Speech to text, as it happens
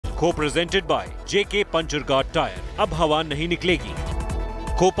Co-presented by JK Panchergard Tire. अब हवा नहीं निकलेगी.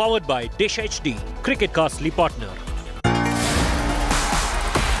 Co-powered by Dish HD, cricket का असली partner.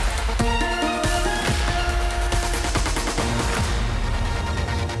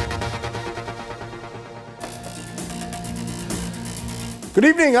 Good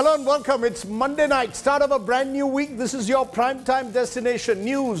evening, hello and welcome. It's Monday night, start of a brand new week. This is your primetime destination.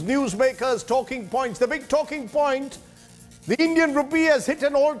 News, newsmakers, talking points. The big talking point, the Indian rupee has hit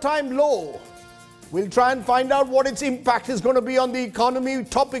an all-time low. We'll try and find out what its impact is going to be on the economy.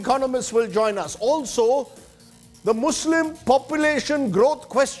 Top economists will join us. Also, the Muslim population growth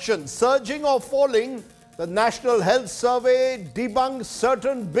question, surging or falling. The National Health Survey debunks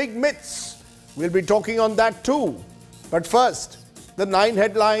certain big myths. We'll be talking on that too. But first, the 9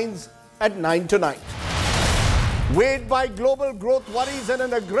 headlines at 9 tonight. Weighed by global growth worries and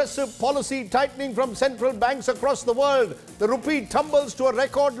an aggressive policy tightening from central banks across the world, the rupee tumbles to a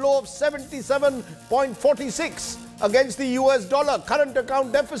record low of 77.46 against the US dollar. Current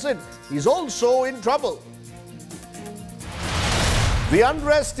account deficit is also in trouble. The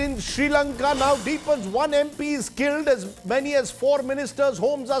unrest in Sri Lanka now deepens. 1 MP is killed, as many as 4 ministers'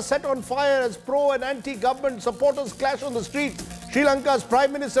 homes are set on fire as pro and anti-government supporters clash on the streets. Sri Lanka's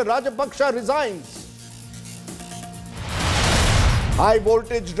Prime Minister Rajapaksa resigns. High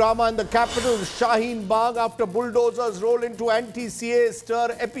voltage drama in the capital, Shaheen Bagh, after bulldozers roll into anti-CA stir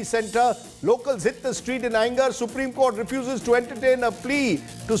epicenter. Locals hit the street in anger. Supreme Court refuses to entertain a plea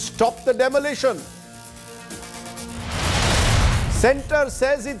to stop the demolition. Centre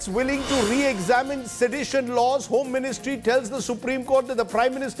says it's willing to re-examine sedition laws. Home Ministry tells the Supreme Court that the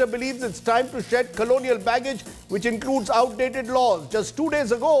Prime Minister believes it's time to shed colonial baggage, which includes outdated laws. Just 2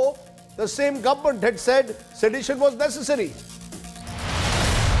 days ago, the same government had said sedition was necessary.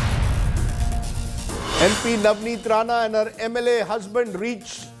 MP Navneet Rana and her MLA husband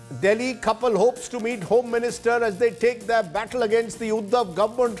reach Delhi. Couple hopes to meet Home Minister as they take their battle against the Uddhav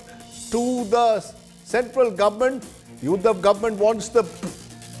government to the central government. The Uddhav government wants the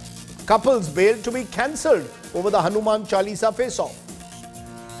couple's bail to be cancelled over the Hanuman Chalisa face-off.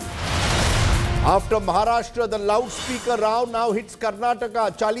 After Maharashtra, the loudspeaker row now hits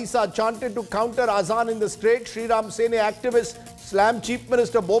Karnataka. Chalisa chanted to counter Azan in the state. Sri Ram Sene activists slam Chief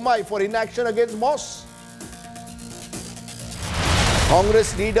Minister Bomai for inaction against mosques.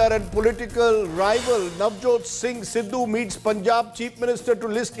 Congress leader and political rival Navjot Singh Sidhu meets Punjab Chief Minister to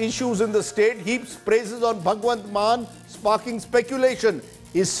list issues in the state. Heaps praises on Bhagwant Mann, sparking speculation.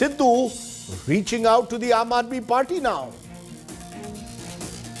 Is Sidhu reaching out to the Aam Aadmi Party now?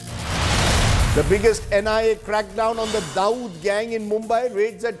 The biggest NIA crackdown on the Dawood gang in Mumbai.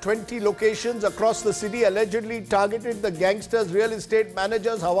 Raids at 20 locations across the city allegedly targeted the gangsters, real estate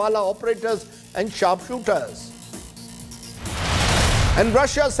managers, hawala operators and sharpshooters. And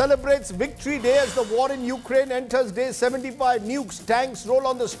Russia celebrates Victory Day as the war in Ukraine enters day 75. Nukes, tanks roll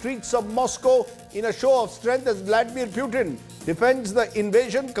on the streets of Moscow in a show of strength as Vladimir Putin defends the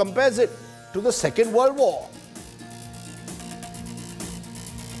invasion, compares it to the Second World War.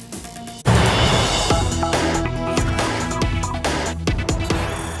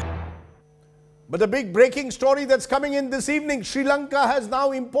 But the big breaking story that's coming in this evening, Sri Lanka has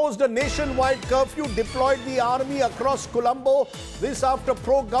now imposed a nationwide curfew, deployed the army across Colombo. This after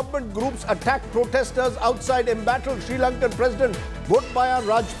pro-government groups attacked protesters outside embattled Sri Lankan President Gotabaya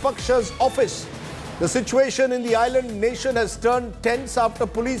Rajapaksa's office. The situation in the island nation has turned tense after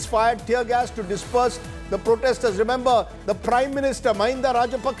police fired tear gas to disperse the protesters. Remember, the Prime Minister Mahinda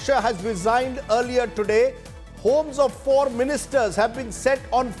Rajapaksa has resigned earlier today. Homes of 4 ministers have been set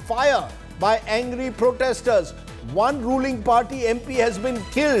on fire by angry protesters. 1 ruling party MP has been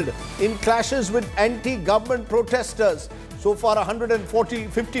killed in clashes with anti-government protesters. So far,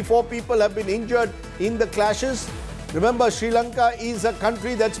 54 people have been injured in the clashes. Remember, Sri Lanka is a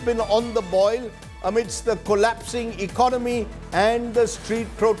country that's been on the boil amidst the collapsing economy and the street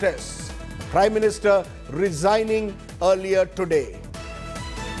protests. Prime Minister resigning earlier today.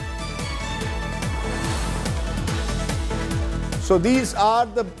 So these are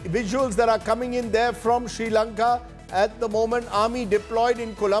the visuals that are coming in there from Sri Lanka. At the moment, army deployed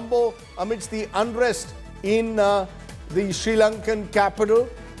in Colombo amidst the unrest in the Sri Lankan capital.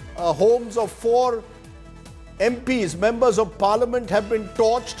 Homes of 4 MPs, members of parliament, have been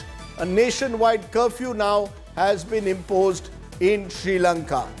torched. A nationwide curfew now has been imposed in Sri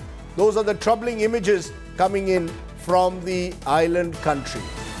Lanka. Those are the troubling images coming in from the island country.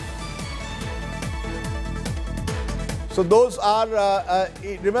 So those are,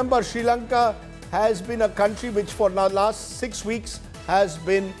 remember, Sri Lanka has been a country which for the last 6 weeks has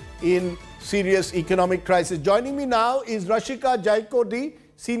been in serious economic crisis. Joining me now is Rashika Jaikodi,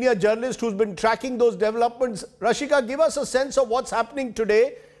 senior journalist who's been tracking those developments. Rashika, give us a sense of what's happening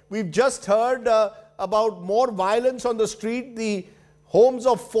today. We've just heard about more violence on the street, the homes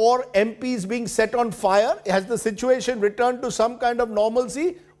of 4 MPs being set on fire. Has the situation returned to some kind of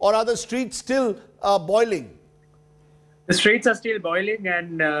normalcy, or are the streets still boiling? The streets are still boiling,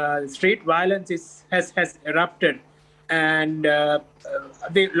 and street violence has erupted, and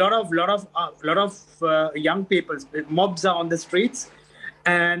lot of young people, mobs are on the streets,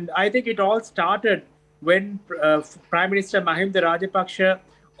 and I think it all started when Prime Minister Mahinda Rajapaksa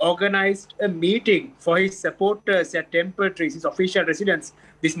organized a meeting for his supporters at Temple Trees, his official residence,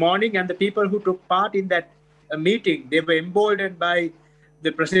 this morning, and the people who took part in that meeting, they were emboldened by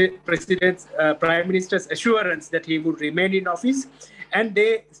the president's, Prime Minister's assurance that he would remain in office, and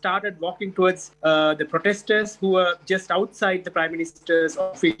they started walking towards the protesters who were just outside the Prime Minister's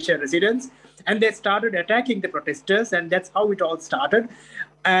official residence, and they started attacking the protesters, and that's how it all started.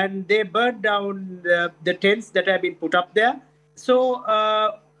 And they burned down the tents that had been put up there. So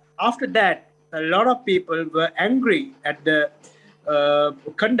after that, a lot of people were angry at the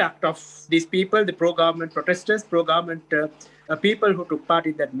conduct of these people, the pro-government protesters, pro-government people who took part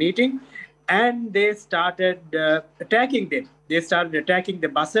in that meeting, and they started attacking them. They started attacking the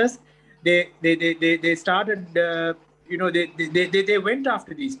buses. They started, they went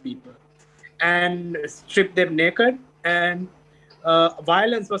after these people and stripped them naked, and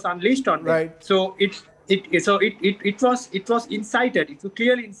violence was unleashed on them. Right. So it was incited. It was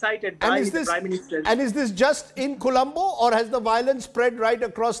clearly incited by the Prime Minister. And is this just in Colombo, or has the violence spread right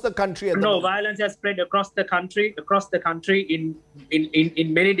across the country? No, violence has spread across the country.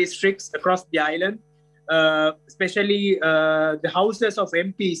 In many districts across the island. Especially the houses of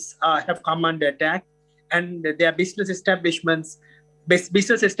MPs have come under attack, and their business establishments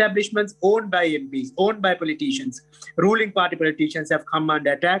owned by MPs, owned by politicians, ruling party politicians have come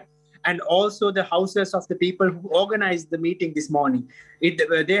under attack. And also the houses of the people who organized the meeting this morning,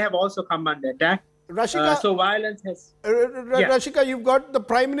 they have also come under attack. Rashika, so violence has... Rashika, you've got the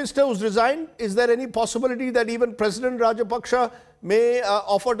Prime Minister who's resigned. Is there any possibility that even President Rajapaksa may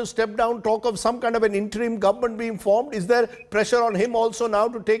offer to step down, talk of some kind of an interim government being formed? Is there pressure on him also now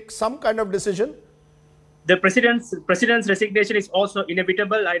to take some kind of decision? The president's resignation is also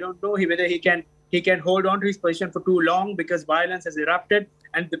inevitable. I don't know whether he can hold on to his position for too long, because violence has erupted,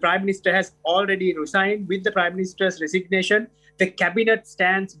 and the Prime Minister has already resigned. With the Prime Minister's resignation, the cabinet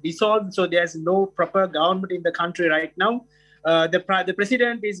stands dissolved, so there's no proper government in the country right now. The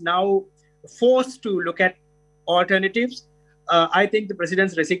president is now forced to look at alternatives. I think the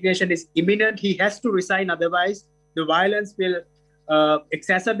president's resignation is imminent. He has to resign, otherwise the violence will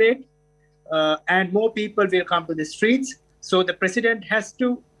exacerbate, and more people will come to the streets. So the president has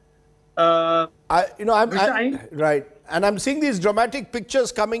to resign. Right. And I'm seeing these dramatic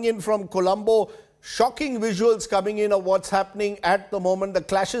pictures coming in from Colombo, shocking visuals coming in of what's happening at the moment, the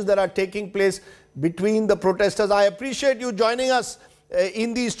clashes that are taking place between the protesters. I appreciate you joining us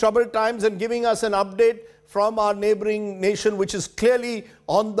in these troubled times and giving us an update from our neighboring nation, which is clearly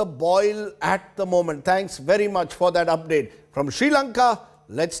on the boil at the moment. Thanks very much for that update. From Sri Lanka,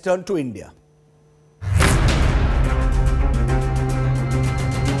 let's turn to India.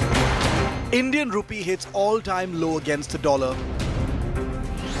 Indian rupee hits all-time low against the dollar.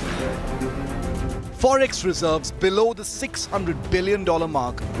 Forex reserves below the $600 billion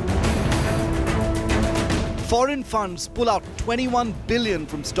mark. Foreign funds pull out $21 billion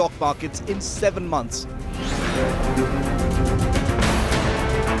from stock markets in 7 months.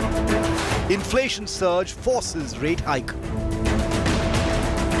 Inflation surge forces rate hike.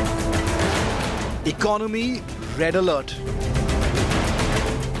 Economy red alert.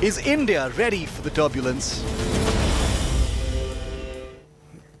 Is India ready for the turbulence?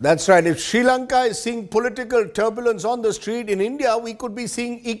 That's right. If Sri Lanka is seeing political turbulence on the street, in India, we could be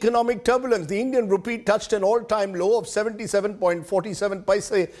seeing economic turbulence. The Indian rupee touched an all-time low of 77.47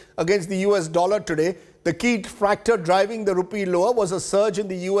 paise against the US dollar today. The key factor driving the rupee lower was a surge in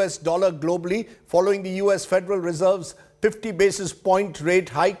the US dollar globally following the US Federal Reserve's 50 basis point rate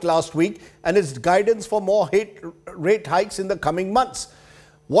hike last week and its guidance for more rate hikes in the coming months.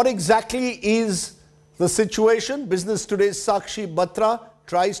 What exactly is the situation? Business Today's Sakshi Batra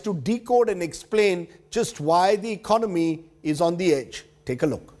tries to decode and explain just why the economy is on the edge. Take a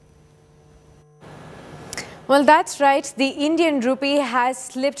look. Well, that's right. The Indian rupee has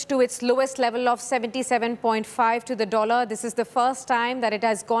slipped to its lowest level of 77.5 to the dollar. This is the first time that it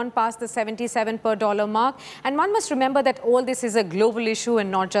has gone past the 77 per dollar mark. And one must remember that all this is a global issue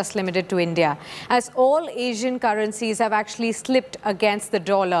and not just limited to India, as all Asian currencies have actually slipped against the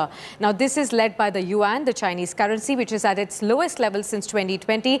dollar. Now, this is led by the yuan, the Chinese currency, which is at its lowest level since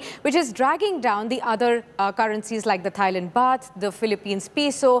 2020, which is dragging down the other currencies like the Thailand baht, the Philippines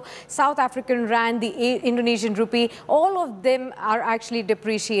peso, South African rand, the Indonesian rupee. All of them are actually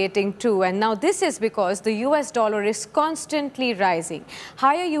depreciating too. And now this is because the US dollar is constantly rising.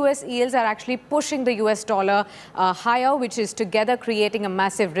 Higher US yields are actually pushing the US dollar higher, which is together creating a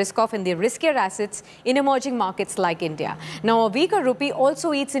massive risk-off in the riskier assets in emerging markets like India. Now, a weaker rupee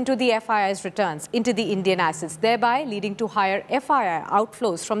also eats into the FII's returns into the Indian assets, thereby leading to higher FII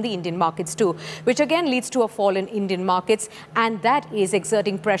outflows from the Indian markets too, which again leads to a fall in Indian markets, and that is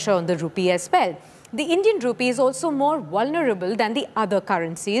exerting pressure on the rupee as well. The Indian rupee is also more vulnerable than the other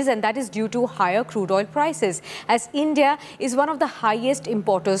currencies, and that is due to higher crude oil prices, as India is one of the highest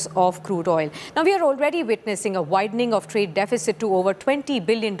importers of crude oil. Now, we are already witnessing a widening of trade deficit to over $20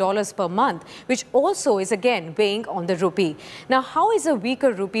 billion per month, which also is again weighing on the rupee. Now, how is a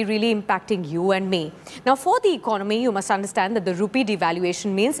weaker rupee really impacting you and me? Now, for the economy, you must understand that the rupee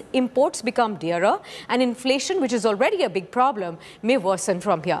devaluation means imports become dearer, and inflation, which is already a big problem, may worsen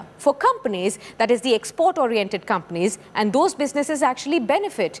from here. For companies, that is the export-oriented companies, and those businesses actually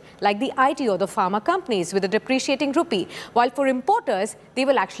benefit, like the IT or the pharma companies, with a depreciating rupee, while for importers, they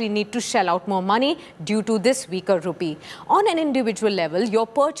will actually need to shell out more money due to this weaker rupee. On an individual level, your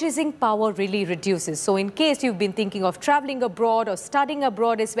purchasing power really reduces. So in case you've been thinking of traveling abroad or studying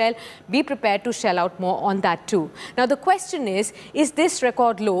abroad as well, be prepared to shell out more on that too. Now, the question is this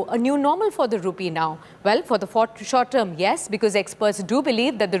record low a new normal for the rupee now? Well, for the short term, yes, because experts do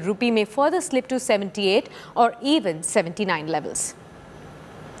believe that the rupee may further slip to 78 or even 79 levels.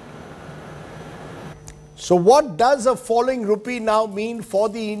 So what does a falling rupee now mean for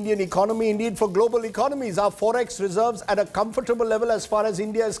the Indian economy, indeed for global economies? Are forex reserves at a comfortable level as far as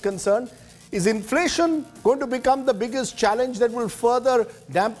India is concerned? Is inflation going to become the biggest challenge that will further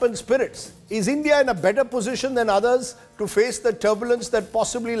dampen spirits? Is India in a better position than others to face the turbulence that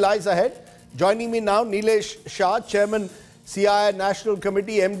possibly lies ahead? Joining me now, Nilesh Shah, Chairman, CII National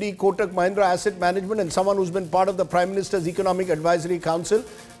Committee, MD, Kotak Mahindra Asset Management, and someone who's been part of the Prime Minister's Economic Advisory Council.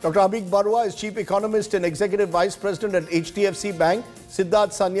 Dr. Abhik Barua is Chief Economist and Executive Vice President at HDFC Bank.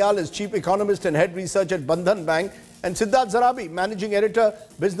 Siddharth Sanyal is Chief Economist and Head Research at Bandhan Bank. And Siddharth Zarabi, Managing Editor,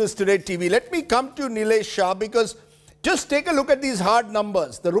 Business Today TV. Let me come to Nilesh Shah, because just take a look at these hard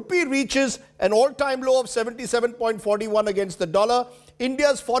numbers. The rupee reaches an all-time low of 77.41 against the dollar.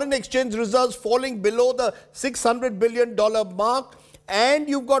 India's foreign exchange reserves falling below the $600 billion mark. And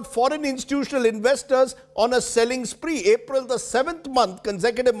you've got foreign institutional investors on a selling spree. April, the 7th month,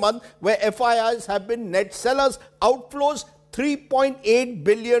 consecutive month, where FIIs have been net sellers. Outflows, $3.8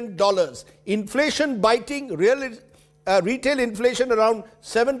 billion. Inflation biting, retail inflation around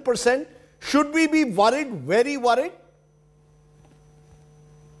 7%. Should we be worried, very worried?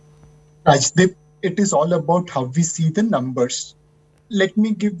 Rajdeep, it is all about how we see the numbers. Let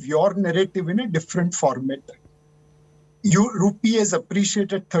me give your narrative in a different format. Rupee has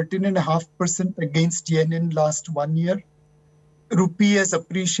appreciated 13.5% against yen in last 1 year. Rupee has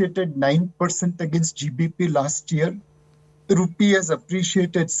appreciated 9% against GBP last year. Rupee has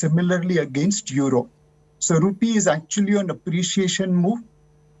appreciated similarly against euro. So rupee is actually on appreciation move.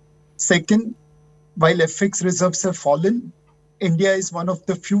 Second, while FX reserves have fallen, India is one of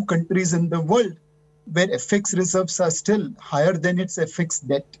the few countries in the world where FX reserves are still higher than its FX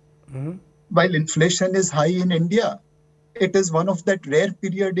debt. While inflation is high in India, it is one of that rare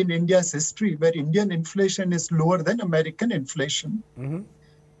period in India's history where Indian inflation is lower than American inflation.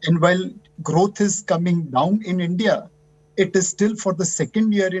 And while growth is coming down in India, it is still for the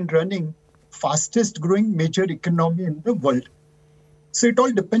second year in running fastest growing major economy in the world. So it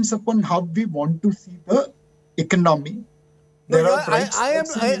all depends upon how we want to see the economy.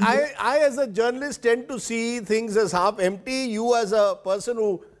 I as a journalist tend to see things as half empty. You as a person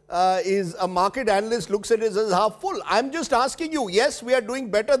who is a market analyst looks at it as half full. I'm just asking you, yes, we are doing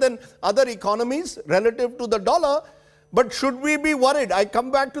better than other economies relative to the dollar, but should we be worried? I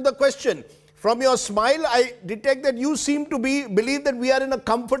come back to the question. From your smile, I detect that you seem to believe that we are in a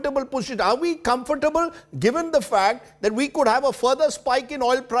comfortable position. Are we comfortable given the fact that we could have a further spike in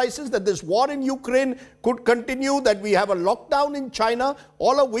oil prices, that this war in Ukraine could continue, that we have a lockdown in China,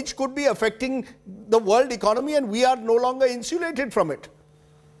 all of which could be affecting the world economy, and we are no longer insulated from it?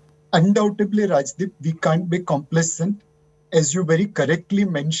 Undoubtedly, Rajdeep, we can't be complacent. as you very correctly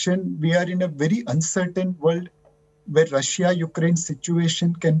mentioned, we are in a very uncertain world where Russia-Ukraine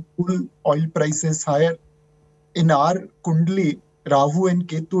situation can pull oil prices higher. In our Kundli, Rahu and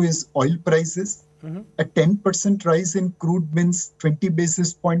Ketu is oil prices. A 10% rise in crude means 20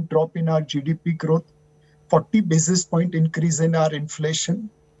 basis point drop in our GDP growth, 40 basis point increase in our inflation.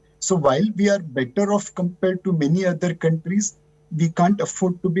 So while we are better off compared to many other countries, we can't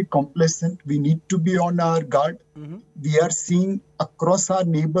afford to be complacent. We need to be on our guard. We are seeing across our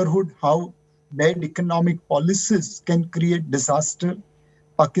neighborhood how bad economic policies can create disaster.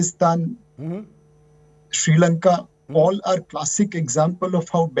 Pakistan, Sri Lanka, all are classic example of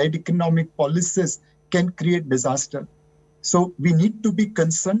how bad economic policies can create disaster. So we need to be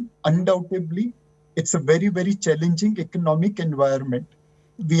concerned. Undoubtedly, it's a very, very challenging economic environment.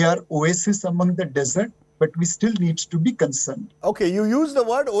 We are oasis among the desert, but we still need to be concerned. Okay, you use the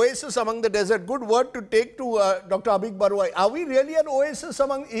word oasis among the desert. Good word to take to Dr. Abik Baruai. Are we really an oasis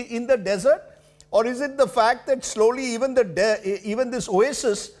in the desert? Or is it the fact that slowly even this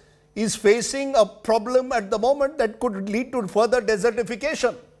oasis is facing a problem at the moment that could lead to further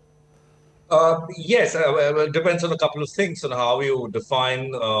desertification? Yes, it depends on a couple of things on how you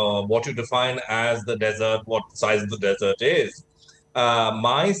define what you define as the desert, what size the desert is.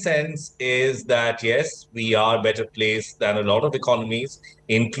 My sense is that, yes, we are better placed than a lot of economies,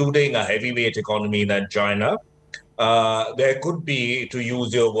 including a heavyweight economy than China. There could be, to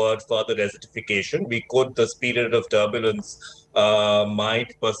use your word, further desertification. This period of turbulence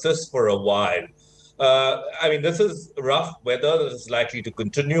might persist for a while. I mean, this is rough weather. This is likely to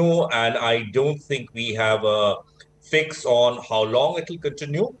continue, and I don't think we have a fix on how long it will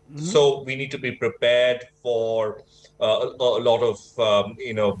continue. So we need to be prepared for a lot of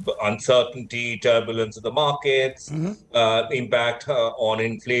uncertainty, turbulence in the markets, impact on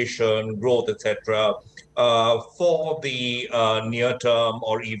inflation, growth, etc. For the near term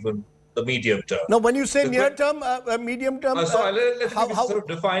or even the medium term. Now, when you say near term, medium term, let's sort of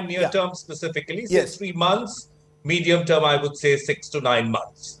define near term specifically. Say 3 months. Medium term, I would say 6 to 9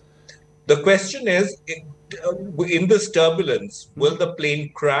 months. The question is, in this turbulence, will the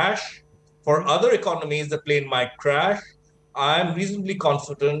plane crash? For other economies, the plane might crash. I'm reasonably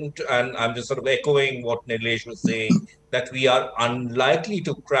confident, and I'm just sort of echoing what Nilesh was saying, that we are unlikely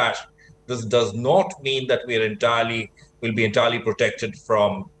to crash. This does not mean that we will be entirely protected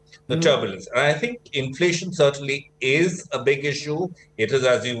from the turbulence. And I think inflation certainly is a big issue. It is,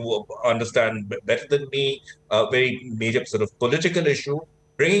 as you understand better than me, a very major sort of political issue.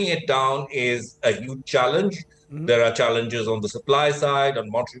 Bringing it down is a huge challenge. There are challenges on the supply side, on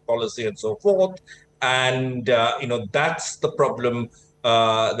monetary policy, and so forth. And that's the problem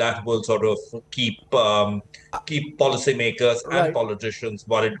that will sort of keep policymakers and politicians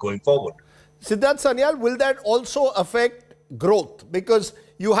worried going forward. Siddharth Sanyal, will that also affect growth? Because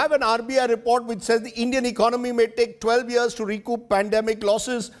you have an RBI report which says the Indian economy may take 12 years to recoup pandemic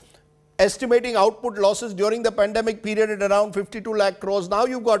losses, estimating output losses during the pandemic period at around 52 lakh crores. Now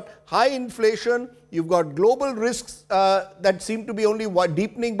you've got high inflation, you've got global risks that seem to be only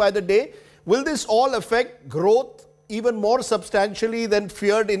deepening by the day. Will this all affect growth even more substantially than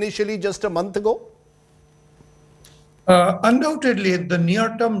feared initially just a month ago? Undoubtedly, the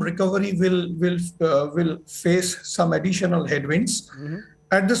near-term recovery will face some additional headwinds.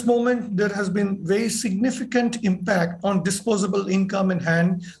 At this moment, there has been very significant impact on disposable income in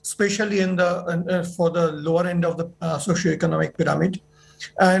hand, especially for the lower end of the socioeconomic pyramid.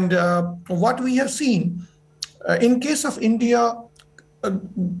 And what we have seen, in case of India,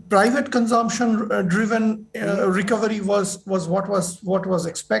 private consumption-driven recovery was what was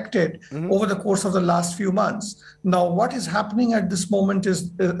expected over the course of the last few months. Now, what is happening at this moment is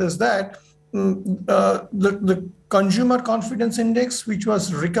that the consumer confidence index, which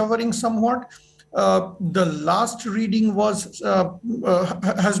was recovering somewhat, the last reading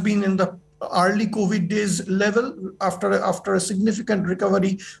has been in the early COVID days level after a significant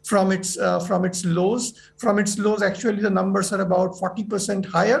recovery from its lows. From its lows, actually, the numbers are about 40%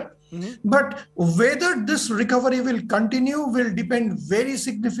 higher. But whether this recovery will continue will depend very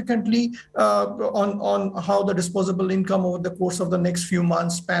significantly on how the disposable income over the course of the next few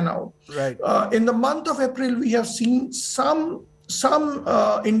months pan out. Right. In the month of April, we have seen some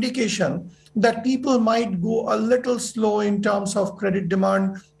indication that people might go a little slow in terms of credit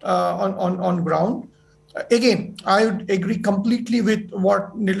demand on ground. Again, I would agree completely with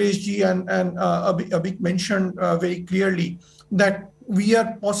what Nilesh ji and Abik mentioned very clearly, that we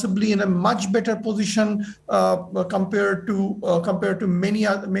are possibly in a much better position compared to many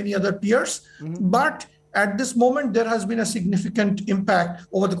other peers. But At this moment, there has been a significant impact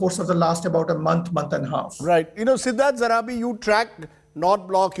over the course of the last about a month, month and a half. Right. You know, Siddharth Zarabi, you track North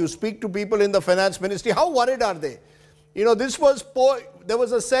Block, you speak to people in the finance ministry. How worried are they? You know, there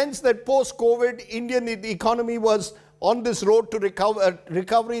was a sense that post-COVID, Indian economy was on this road to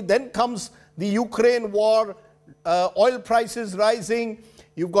recovery. Then comes the Ukraine war, oil prices rising.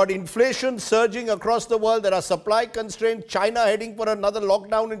 You've got inflation surging across the world. There are supply constraints. China heading for another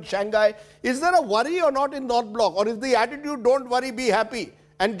lockdown in Shanghai. Is there a worry or not in North Block? Or is the attitude, don't worry, be happy,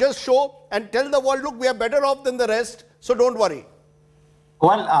 and just show and tell the world, look, we are better off than the rest, so don't worry?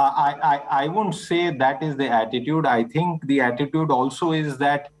 Well, I won't say that is the attitude. I think the attitude also is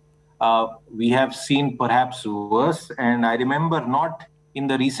that we have seen perhaps worse. And I remember, not in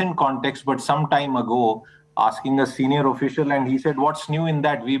the recent context, but some time ago, asking a senior official, and he said, what's new in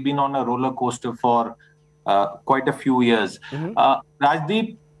that? We've been on a roller coaster for quite a few years.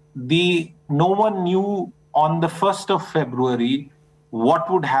 Rajdeep, no one knew on the 1st of February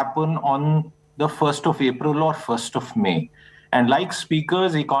what would happen on the 1st of April or 1st of May. And like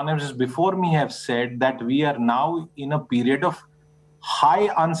speakers, economists before me have said, that we are now in a period of high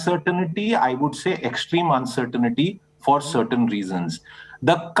uncertainty, I would say extreme uncertainty, for certain reasons.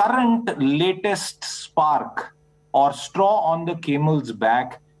 The current latest spark or straw on the camel's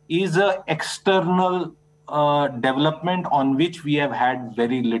back is an external development on which we have had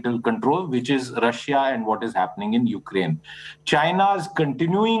very little control, which is Russia and what is happening in Ukraine. China's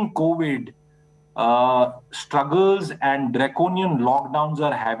continuing COVID struggles and draconian lockdowns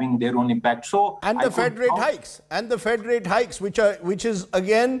are having their own impact. So, and the Fed rate hikes, which is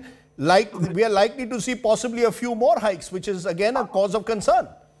again, like, we are likely to see possibly a few more hikes, which is again a cause of concern.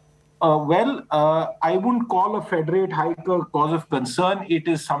 I wouldn't call a Fed rate hike a cause of concern. It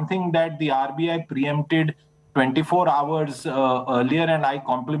is something that the RBI preempted 24 hours earlier, and I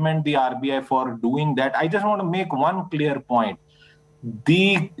compliment the RBI for doing that. I just want to make one clear point.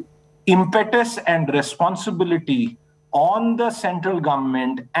 The impetus and responsibility on the central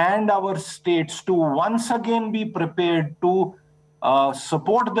government and our states to once again be prepared to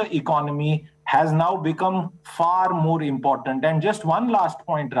support the economy has now become far more important. And just one last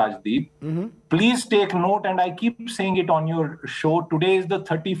point, Rajdeep, please take note, and I keep saying it on your show, today is the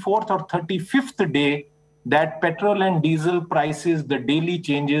 34th or 35th day that petrol and diesel prices, the daily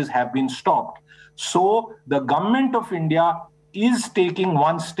changes have been stopped. So the government of India is taking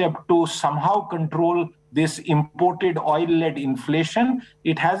one step to somehow control this imported oil-led inflation.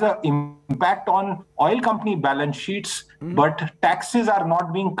 It has an impact on oil company balance sheets, but taxes are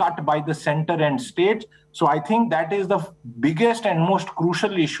not being cut by the center and state. So I think that is the biggest and most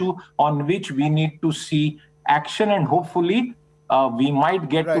crucial issue on which we need to see action, and hopefully we might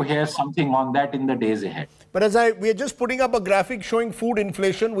get to hear something on that in the days ahead. But we are just putting up a graphic showing food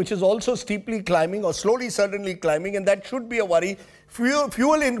inflation, which is also steeply climbing, or slowly certainly climbing, and that should be a worry.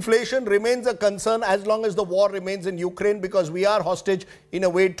 Fuel inflation remains a concern as long as the war remains in Ukraine, because we are hostage in a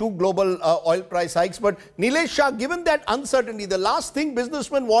way to global oil price hikes. But Nilesh Shah, given that uncertainty, the last thing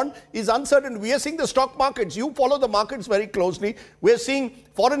businessmen want is uncertainty. We are seeing the stock markets. You follow the markets very closely. We are seeing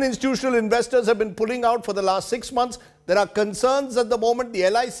foreign institutional investors have been pulling out for the last 6 months. There are concerns at the moment. The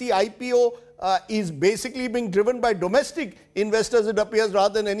LIC IPO is basically being driven by domestic investors, it appears,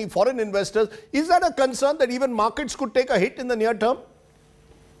 rather than any foreign investors. Is that a concern that even markets could take a hit in the near term?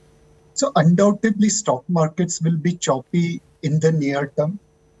 So undoubtedly, stock markets will be choppy in the near term.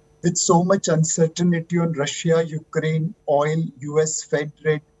 With so much uncertainty on Russia, Ukraine, oil, US Fed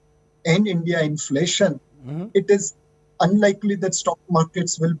rate, and India inflation, it is unlikely that stock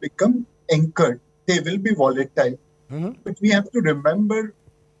markets will become anchored. They will be volatile. But we have to remember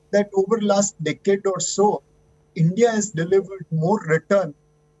that over the last decade or so, India has delivered more return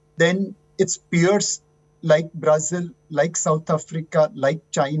than its peers like Brazil, like South Africa, like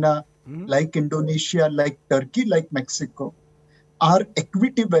China, like Indonesia, like Turkey, like Mexico. Our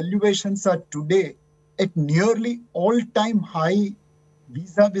equity valuations are today at nearly all-time high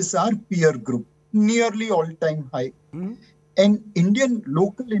vis-a-vis our peer group, nearly all-time high. And Indian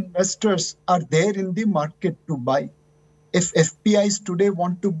local investors are there in the market to buy. If FPIs today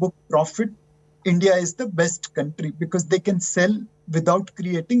want to book profit, India is the best country because they can sell without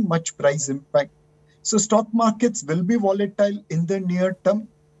creating much price impact. So stock markets will be volatile in the near term.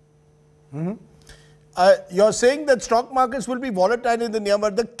 You're saying that stock markets will be volatile in the near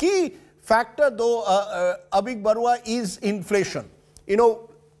term. The key factor, though, Abhig Barua, is inflation. You know,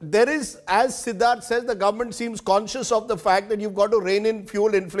 there is, as Siddharth says, the government seems conscious of the fact that you've got to rein in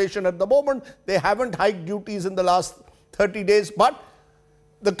fuel inflation at the moment. They haven't hiked duties in the last 30 days, but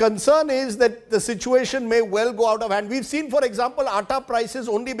the concern is that the situation may well go out of hand. We've seen, for example, atta prices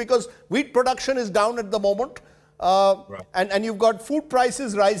only because wheat production is down at the moment. And you've got food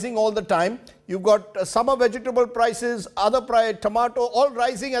prices rising all the time. You've got summer vegetable prices, other tomato, all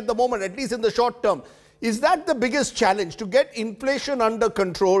rising at the moment, at least in the short term. Is that the biggest challenge? To get inflation under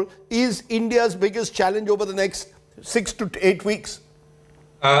control is India's biggest challenge over the next 6 to 8 weeks?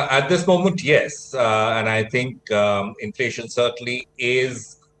 At this moment, yes. And I think inflation certainly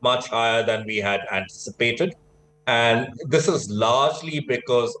is much higher than we had anticipated. And this is largely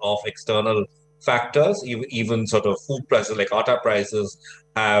because of external factors. Even sort of food prices like atta prices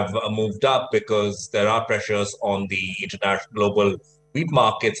have moved up because there are pressures on the international global wheat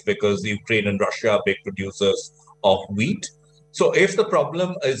markets because Ukraine and Russia are big producers of wheat. So if the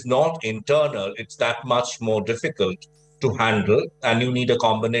problem is not internal, it's that much more difficult to handle. And you need a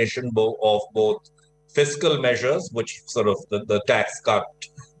combination of both fiscal measures, which sort of the tax cut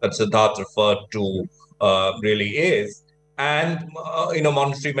that Siddharth referred to really is, and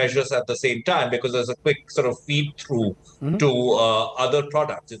monetary measures at the same time, because there's a quick sort of feed through to other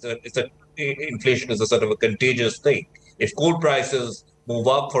products. Inflation is a sort of a contagious thing. If coal prices move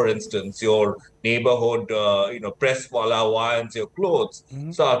up, for instance, your neighborhood, press wala irons your clothes,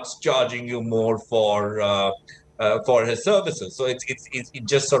 starts charging you more for his services. So it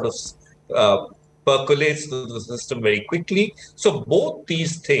just sort of percolates through the system very quickly. So both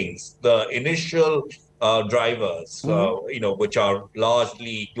these things, the initial drivers, which are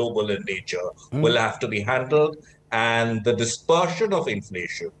largely global in nature, will have to be handled, and the dispersion of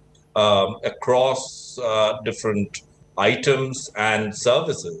inflation across different items and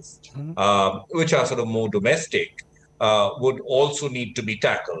services, which are sort of more domestic, would also need to be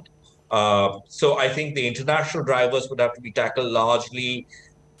tackled. So I think the international drivers would have to be tackled largely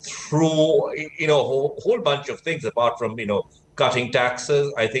through a whole bunch of things, apart from cutting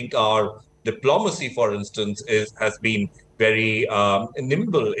taxes. I think our diplomacy, for instance, has been very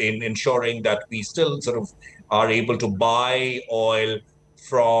nimble in ensuring that we still sort of are able to buy oil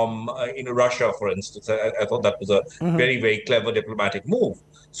from Russia, for instance. I thought that was a very, very clever diplomatic move.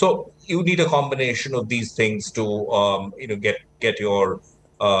 So you need a combination of these things to get your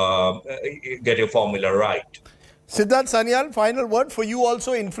formula right. Siddharth Sanyal, final word for you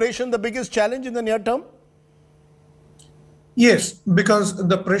also. Inflation the biggest challenge in the near term? Yes, because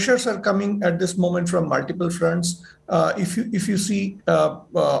the pressures are coming at this moment from multiple fronts. If you see,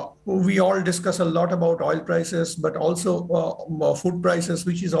 we all discuss a lot about oil prices, but also food prices,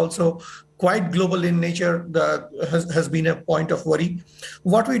 which is also quite global in nature, that has been a point of worry.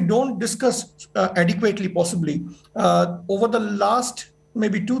 What we don't discuss adequately, possibly, over the last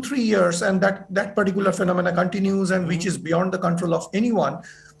maybe 2-3 years, and that particular phenomena continues, and which is beyond the control of anyone.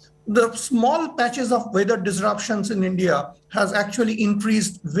 The small patches of weather disruptions in India has actually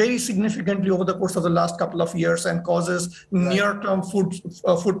increased very significantly over the course of the last couple of years and causes near-term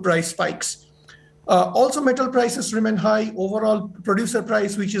food price spikes. Also, metal prices remain high. Overall producer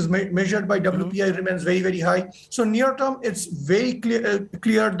price, which is measured by WPI, remains very, very high. So near term, it's very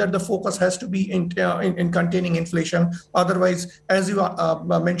clear that the focus has to be in containing inflation. Otherwise, as you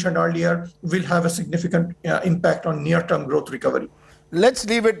mentioned earlier, will have a significant impact on near-term growth recovery. Let's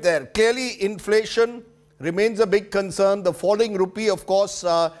leave it there. Clearly, inflation remains a big concern. The falling rupee, of course,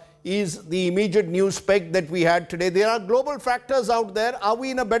 is the immediate news spec that we had today. There are global factors out there. Are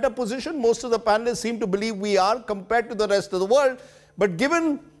we in a better position? Most of the panelists seem to believe we are compared to the rest of the world. But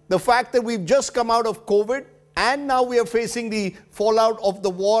given the fact that we've just come out of COVID and now we are facing the fallout of the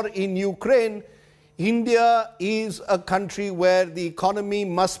war in Ukraine, India is a country where the economy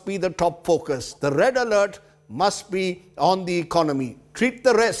must be the top focus. The red alert must be on the economy. Treat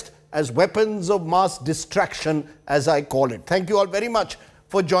the rest as weapons of mass distraction, as I call it. Thank you all very much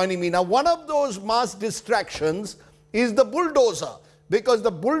for joining me. Now, one of those mass distractions is the bulldozer, because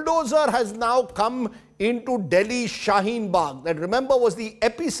the bulldozer has now come into Delhi Shaheen Bagh, that remember was the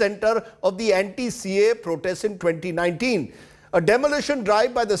epicenter of the anti-CA protests in 2019. A demolition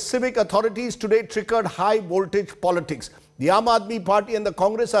drive by the civic authorities today triggered high voltage politics. The Aam Aadmi Party and the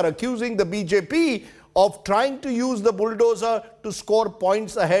Congress are accusing the BJP of trying to use the bulldozer to score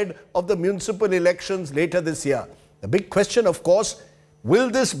points ahead of the municipal elections later this year. The big question, of course, will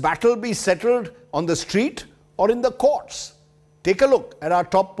this battle be settled on the street or in the courts? Take a look at our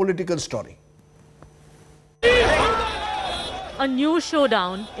top political story. A new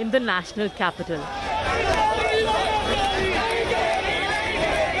showdown in the national capital.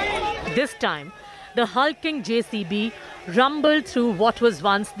 This time, the hulking JCB rumbled through what was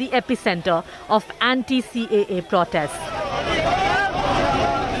once the epicenter of anti-CAA protests.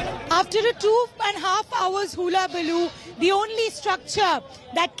 After a 2.5 hours hula baloo, the only structure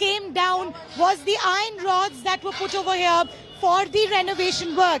that came down was the iron rods that were put over here for the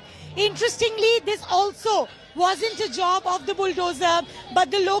renovation work. Interestingly, this also wasn't a job of the bulldozer,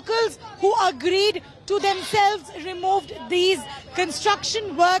 but the locals who agreed to themselves removed these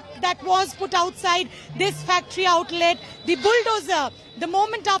construction work that was put outside this factory outlet. The bulldozer, the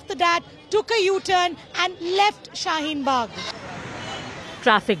moment after that, took a U-turn and left Shaheen Bagh.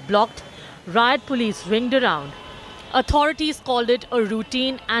 Traffic blocked, riot police ringed around. Authorities called it a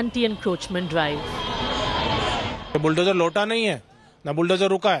routine anti-encroachment drive. Bulldozer लौटा नहीं है, ना bulldozer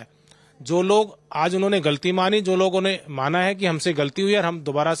रुका है. जो लोग आज उन्होंने गलती मानी, जो लोगों ने माना है कि हमसे गलती हुई और हम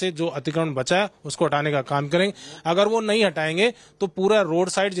दोबारा से जो अतिक्रमण बचा है उसको हटाने का काम करेंगे. अगर वो नहीं हटाएंगे तो पूरा रोड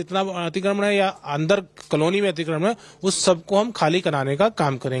साइड जितना अतिक्रमण है या अंदर कॉलोनी में अतिक्रमण है उस सबको हम खाली कराने का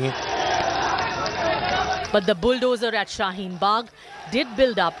काम करेंगे. But the bulldozer at Shaheen Bagh did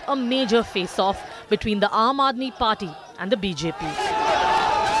build up a major face-off between the Aam Aadmi Party and the BJP.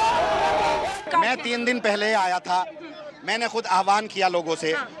 मैं 3 दिन पहले आया था. मैंने खुद आह्वान किया लोगों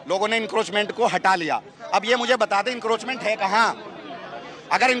से, लोगों ने इंक्रोचमेंट को हटा लिया. अब ये मुझे बता दें इंक्रोचमेंट है कहाँ?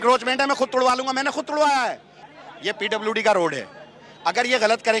 अगर इंक्रोचमेंट है मैं खुद तोड़वा लूंगा, मैंने खुद तोड़वाया है. ये PWD का रोड है. अगर ये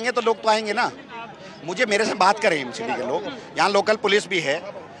गलत करेंगे तो लोग तो आएंगे ना. मुझे मेरे से बात करें एमसीडी के लोग, यहाँ लोकल पुलिस भी है,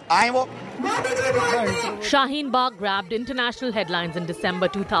 आए वो. Shaheen Bagh grabbed international headlines in December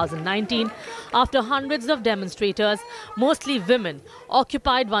 2019 after hundreds of demonstrators, mostly women,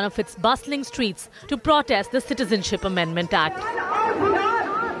 occupied one of its bustling streets to protest the Citizenship Amendment Act.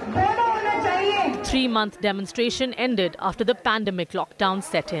 The 3-month demonstration ended after the pandemic lockdown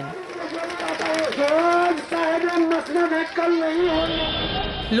set in.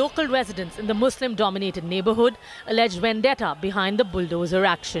 Local residents in the Muslim-dominated neighborhood alleged vendetta behind the bulldozer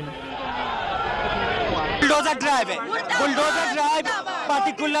action. Bulldozer drive है, bulldozer drive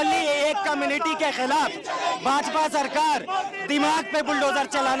particularly एक community के खिलाफ. भाजपा सरकार दिमाग पे bulldozer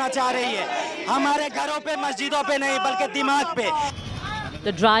चलाना चाह रही है, हमारे घरों पे मस्जिदों पे नहीं बल्कि दिमाग पे.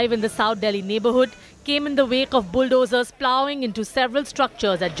 The drive in the South Delhi neighborhood came in the wake of bulldozers ploughing into several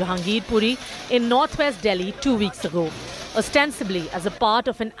structures at Jahangirpuri in northwest Delhi 2 weeks ago, ostensibly as a part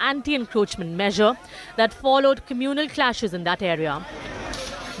of an anti-encroachment measure that followed communal clashes in that area.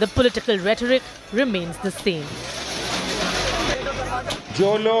 The political rhetoric remains the same.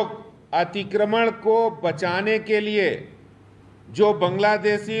 जो लोग अतिक्रमण को बचाने के लिए, जो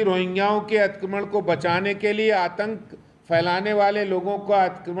बांग्लादेशी रोहिंग्याओं के अतिक्रमण को बचाने के लिए, आतंक फैलाने वाले लोगों को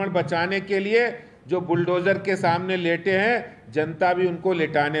अतिक्रमण बचाने के लिए जो बुलडोजर के सामने लेटे हैं, जनता भी उनको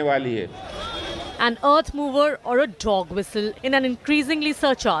लेटाने वाली है. An earth mover or a dog whistle in an increasingly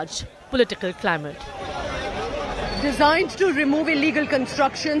surcharged political climate. Designed to remove illegal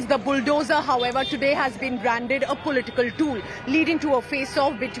constructions, the bulldozer, however, today has been branded a political tool, leading to a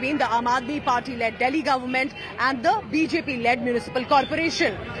face-off between the Aam Aadmi Party-led Delhi government and the BJP-led municipal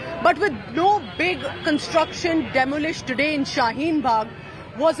corporation. But with no big construction demolished today in Shaheen Bagh,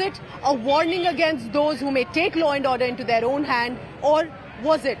 was it a warning against those who may take law and order into their own hand, or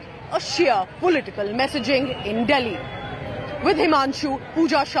was it a sheer political messaging in Delhi? With Himanshu,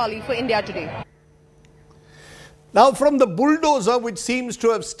 Pooja Shali for India Today. Now, from the bulldozer, which seems to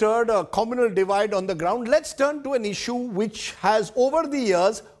have stirred a communal divide on the ground, let's turn to an issue which has, over the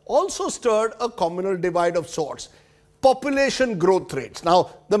years, also stirred a communal divide of sorts. Population growth rates. Now,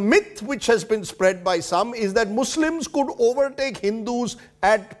 the myth which has been spread by some is that Muslims could overtake Hindus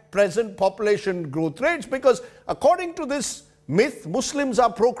at present population growth rates because, according to this myth, Muslims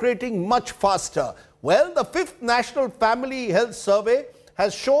are procreating much faster. Well, the 5th National Family Health Survey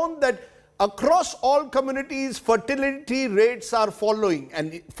has shown that across all communities, fertility rates are falling.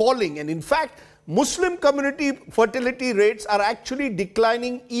 And in fact, Muslim community fertility rates are actually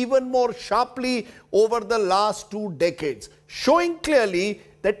declining even more sharply over the last 2 decades, showing clearly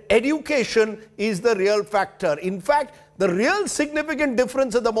that education is the real factor. In fact, the real significant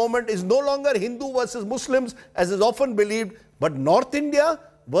difference at the moment is no longer Hindu versus Muslims, as is often believed, but North India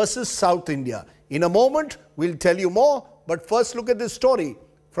versus South India. In a moment, we'll tell you more, but first look at this story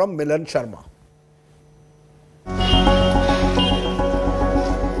from Milan Sharma.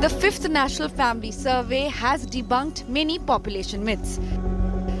 The 5th National Family Survey has debunked many population myths.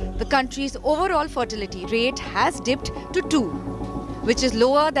 The country's overall fertility rate has dipped to 2, which is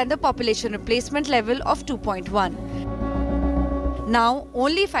lower than the population replacement level of 2.1. Now,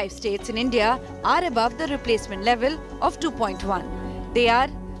 only 5 states in India are above the replacement level of 2.1. They are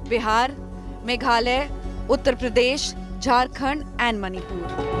Bihar, Meghalaya, Uttar Pradesh, Jharkhand and Manipur.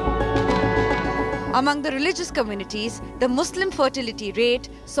 Among the religious communities, the Muslim fertility rate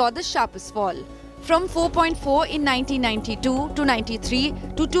saw the sharpest fall. from 4.4 in 1992 to 93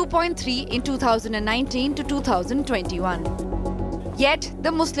 to 2.3 in 2019 to 2021. Yet,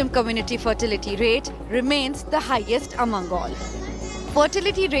 the Muslim community fertility rate remains the highest among all.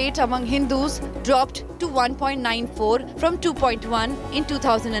 Fertility rate among Hindus dropped to 1.94 from 2.1 in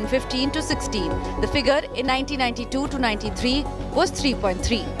 2015 to 16. The figure in 1992 to 93 was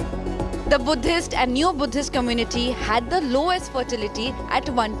 3.3. The Buddhist and Neo-Buddhist community had the lowest fertility at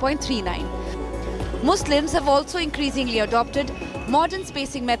 1.39. Muslims have also increasingly adopted modern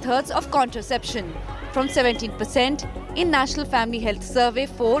spacing methods of contraception from 17% in National Family Health Survey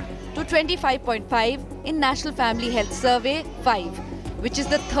 4 to 25.5 in National Family Health Survey 5, which is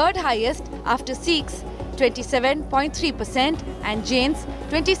the third highest after Sikhs 27.3% and Jains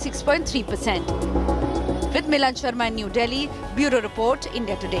 26.3%. With Milan Sharma in New Delhi, Bureau Report,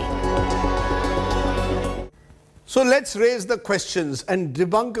 India Today. So let's raise the questions and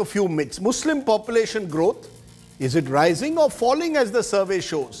debunk a few myths. Muslim population growth, is it rising or falling as the survey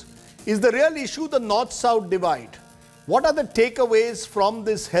shows? Is the real issue the north-south divide? What are the takeaways from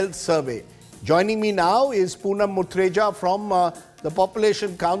this health survey? Joining me now is Poonam Muthreja from the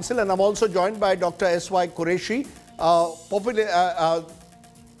Population Council, and I'm also joined by Dr. S.Y. Qureshi,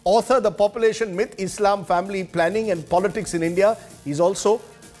 author The Population Myth, Islam, Family Planning and Politics in India. He's also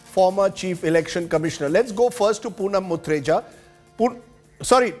former Chief Election Commissioner. Let's go first to Poonam Muthreja.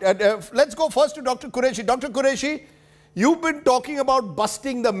 Let's go first to Dr. Qureshi. Dr. Qureshi, you've been talking about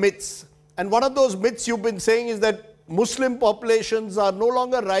busting the myths. And one of those myths you've been saying is that Muslim populations are no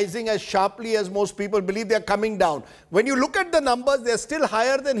longer rising as sharply as most people believe. They're coming down. When you look at the numbers, they're still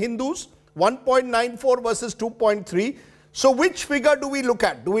higher than Hindus, 1.94 versus 2.3. So which figure do we look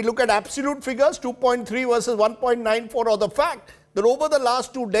at? Do we look at absolute figures, 2.3 versus 1.94, or the fact that over the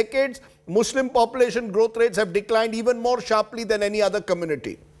last 2 decades, Muslim population growth rates have declined even more sharply than any other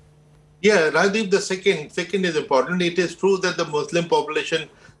community? Yeah, Rajdeep, the second is important. It is true that the Muslim population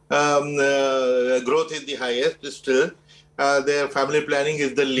growth is the highest still. Their family planning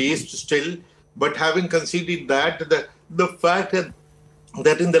is the least still. But having conceded that, the fact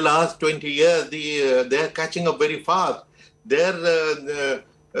that in the last 20 years, they are catching up very fast. Their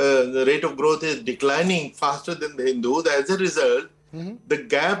the rate of growth is declining faster than the Hindus. As a result, the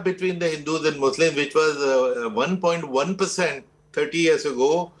gap between the Hindus and Muslims, which was 1.1% 30 years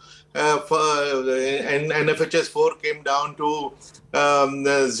ago, and NFHS 4 came down to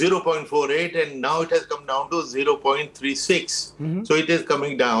 0.48, and now it has come down to 0.36. So it is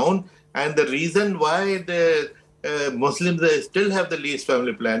coming down. And the reason why the Muslims still have the least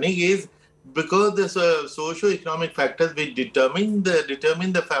family planning is because the socio-economic factors which determine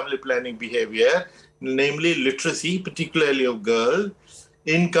the family planning behavior, namely literacy, particularly of girls,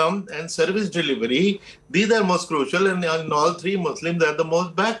 income and service delivery, these are most crucial, and all three Muslims are the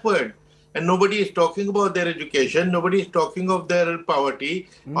most backward. And nobody is talking about their education, nobody is talking of their poverty.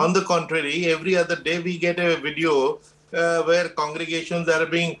 On the contrary, every other day we get a video where congregations are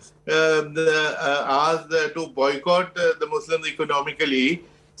being asked to boycott the Muslims economically,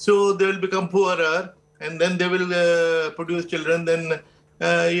 so they will become poorer, and then they will produce children. Then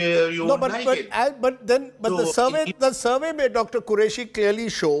the survey by Dr. Qureshi clearly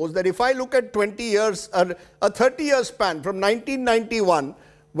shows that if I look at 20 years, a 30-year span from 1991,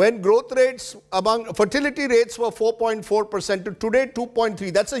 when growth rates among fertility rates were 4.4% to today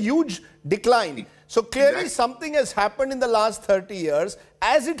 2.3, that's a huge decline. So clearly something has happened in the last 30 years,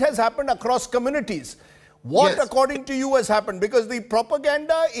 as it has happened across communities. What, according to you, has happened? Because the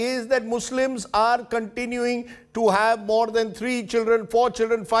propaganda is that Muslims are continuing to have more than 3 children, 4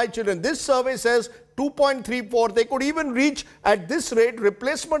 children, 5 children. This survey says 2.34. They could even reach, at this rate,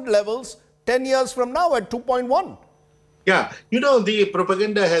 replacement levels 10 years from now at 2.1. Yeah, you know, the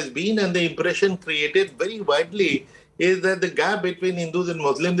propaganda has been, and the impression created very widely is that the gap between Hindus and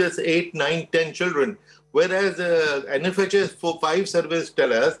Muslims is 8, 9, 10 children. Whereas NFHS 5 surveys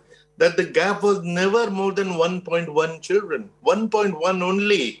tell us that the gap was never more than 1.1 children, 1.1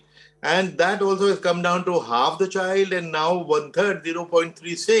 only. And that also has come down to half the child, and now 1/3,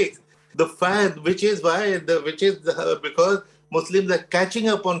 0.36. The fact, which is because Muslims are catching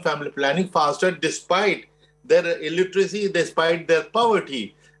up on family planning faster despite their illiteracy, despite their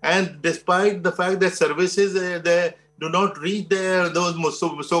poverty, and despite the fact that services they do not reach those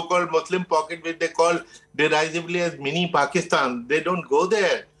so-called Muslim pocket, which they call derisively as mini Pakistan. They don't go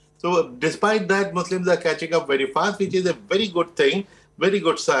there. So despite that, Muslims are catching up very fast, which is a very good thing, very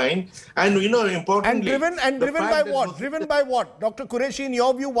good sign. And you know, importantly, and driven by what? Driven by what, Dr. Qureshi? In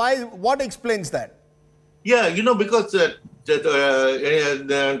your view, what explains that? Yeah, you know, because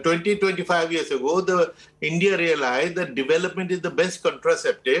 20-25 years ago, India realized that development is the best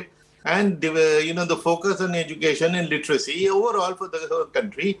contraceptive, and the focus on education and literacy overall for the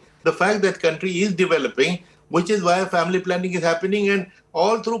country, the fact that country is developing, which is why family planning is happening, and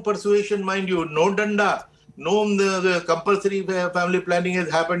all through persuasion, mind you, no danda, no the compulsory family planning has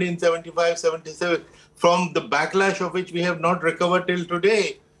happened in 75, 77, from the backlash of which we have not recovered till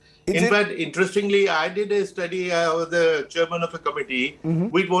today. In fact, interestingly, I did a study. I was the chairman of a committee.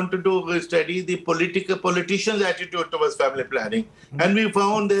 We wanted to study the politicians' attitude towards family planning. And we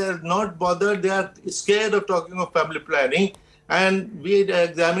found they are not bothered. They are scared of talking of family planning. And we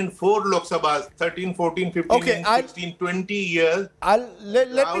examined 4 Lok Sabhas, 13, 14, 15, 16, 20 years. Out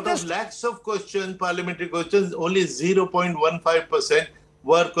of lakhs of questions, parliamentary questions, only 0.15%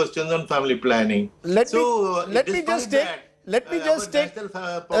 were questions on family planning. Let me just take... Dr.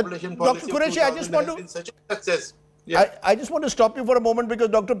 Qureshi, I just want to... Such a success. Yeah. I just want to stop you for a moment because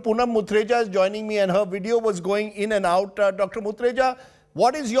Dr. Poonam Muthreja is joining me and her video was going in and out. Dr. Muthreja,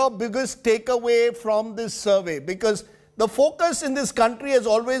 what is your biggest takeaway from this survey? Because the focus in this country has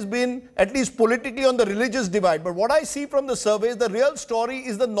always been, at least politically, on the religious divide. But what I see from the surveys, the real story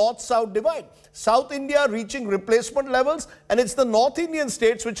is the North-South divide. South India reaching replacement levels, and it's the North Indian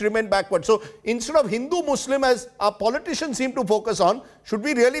states which remain backward. So instead of Hindu-Muslim, as our politicians seem to focus on, should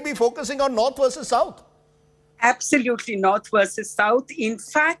we really be focusing on North versus South? Absolutely, North versus South. In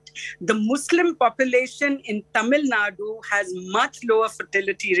fact, the Muslim population in Tamil Nadu has much lower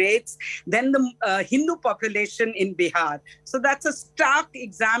fertility rates than the Hindu population in Bihar. So that's a stark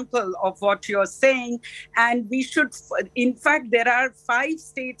example of what you're saying. And we should, in fact, there are 5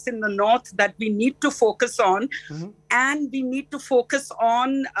 states in the North that we need to focus on. And we need to focus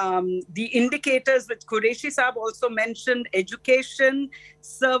on the indicators which Qureshi Saab also mentioned: education,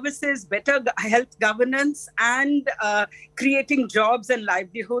 services, better health governance, and creating jobs and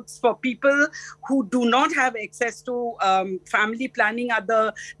livelihoods for people who do not have access to family planning, are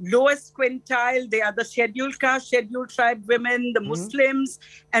the lowest quintile. They are the scheduled caste, scheduled tribe women, the Muslims,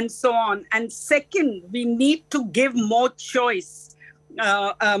 and so on. And second, we need to give more choice.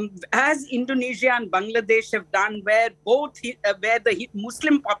 As Indonesia and Bangladesh have done, where the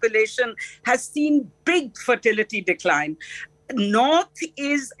Muslim population has seen big fertility decline. North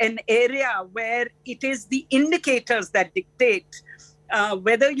is an area where it is the indicators that dictate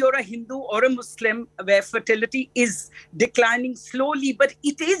whether you're a Hindu or a Muslim, where fertility is declining slowly, but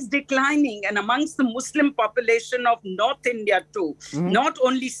it is declining, and amongst the Muslim population of North India too, not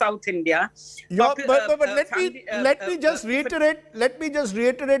only South India. Let me just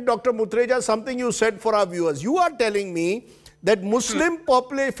reiterate, Dr. Muthreja, something you said for our viewers. You are telling me that Muslim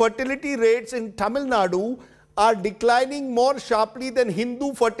fertility rates in Tamil Nadu are declining more sharply than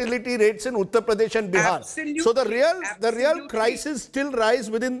Hindu fertility rates in Uttar Pradesh and Bihar. Absolutely. So the real crisis still lies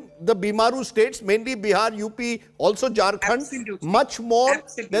within the Bimaru states, mainly Bihar, UP, also Jharkhand, much more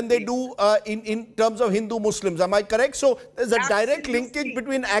than they do in terms of Hindu Muslims. Am I correct? So there's a direct linkage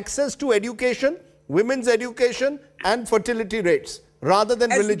between access to education, women's education, and fertility rates rather than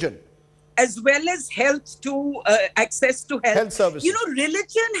religion. As well as access to health services. You know,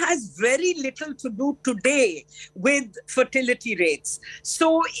 religion has very little to do today with fertility rates.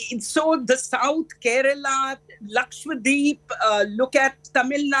 So the South, Kerala, Lakshadweep, look at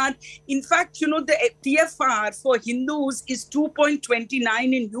Tamil Nadu. In fact, you know, the TFR for Hindus is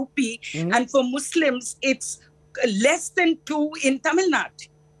 2.29 in UP, and for Muslims, it's less than 2 in Tamil Nadu.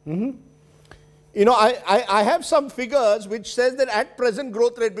 You know, I have some figures which says that at present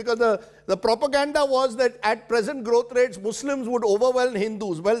growth rate, because the propaganda was that at present growth rates, Muslims would overwhelm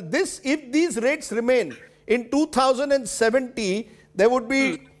Hindus. Well, if these rates remain, in 2070, there would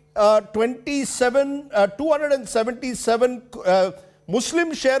be 277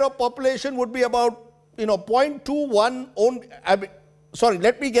 Muslim share of population would be about, 0.21 sorry,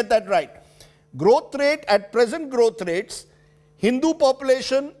 let me get that right. Growth rate, at present growth rates, Hindu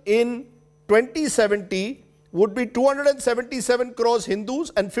population in 2070 would be 277 crores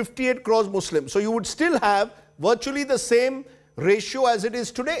Hindus and 58 crores Muslims. So you would still have virtually the same ratio as it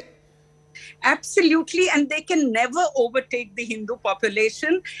is today. Absolutely, and they can never overtake the Hindu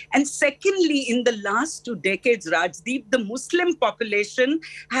population. And secondly, in the last 2 decades, Rajdeep, the Muslim population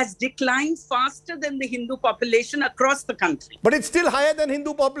has declined faster than the Hindu population across the country. But it's still higher than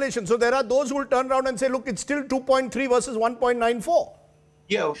Hindu population. So there are those who will turn around and say, look, it's still 2.3 versus 1.94.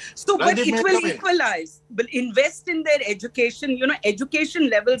 Yeah. So, but Rajdeep, it will equalize. But invest in their education. You know, education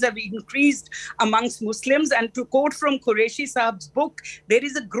levels have increased amongst Muslims. And to quote from Qureshi Saab's book, there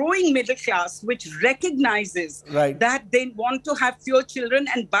is a growing middle class which recognizes that they want to have fewer children.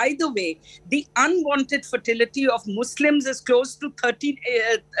 And by the way, the unwanted fertility of Muslims is close to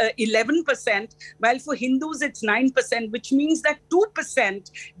 11%, while for Hindus it's 9%, which means that 2%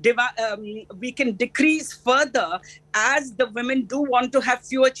 we can decrease further as the women do want to have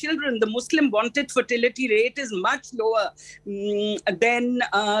fewer children. The Muslim wanted fertility rate is much lower than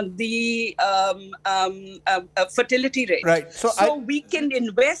the fertility rate. Right. So we can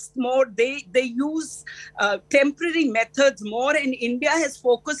invest more. They use temporary methods more, and India has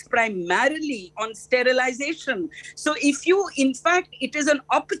focused primarily on sterilization. So if you, in fact, it is an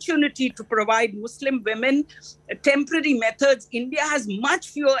opportunity to provide Muslim women temporary methods. India has much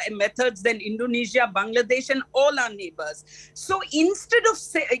fewer methods than Indonesia, Bangladesh, and all our neighbors. So instead of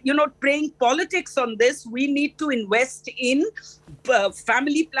playing politics on this, we need to invest in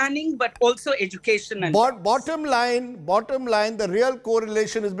family planning, but also education. And bottom line, the real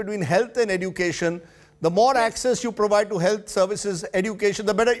correlation is between health and education. The more access you provide to health services, education,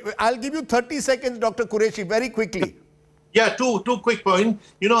 the better. I'll give you 30 seconds, Dr. Qureshi, very quickly. Yeah, two quick points.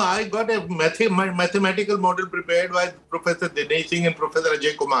 You know, I got a mathematical model prepared by Professor Dinesh Singh and Professor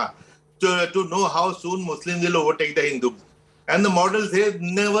Ajay Kumar to know how soon Muslims will overtake the Hindus. And the model says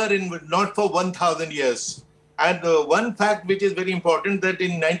not for 1,000 years. And one fact which is very important, that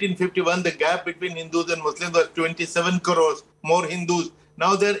in 1951, the gap between Hindus and Muslims was 27 crores more Hindus.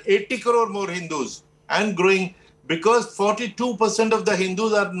 Now there are 80 crore more Hindus and growing, because 42% of the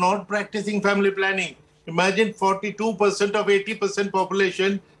Hindus are not practicing family planning. Imagine 42% of 80%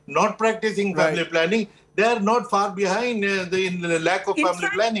 population not practicing family planning. They are not far behind in the lack of family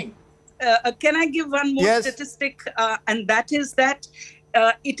planning. Can I give one more statistic? And that is that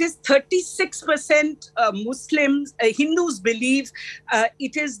it is 36% Muslims, Hindus believe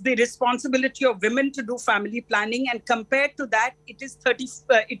it is the responsibility of women to do family planning, and compared to that, it is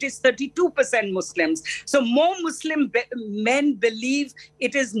 32% Muslims. So more Muslim men believe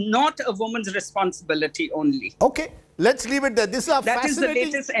it is not a woman's responsibility only. Okay. Let's leave it there. These are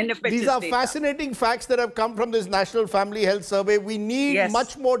fascinating fascinating facts that have come from this National Family Health Survey. We need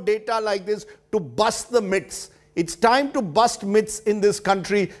much more data like this to bust the myths. It's time to bust myths in this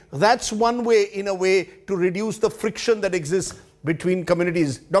country. That's one way, in a way, to reduce the friction that exists between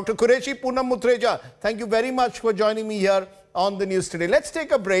communities. Dr. Qureshi Poonam Mutreja, thank you very much for joining me here on the news today. Let's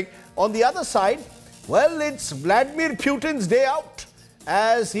take a break. On the other side, well, it's Vladimir Putin's day out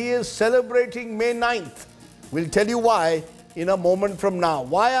as he is celebrating May 9th. We'll tell you why in a moment from now.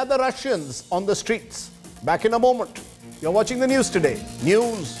 Why are the Russians on the streets? Back in a moment. You're watching the news today.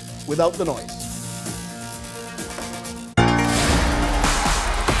 News without the noise.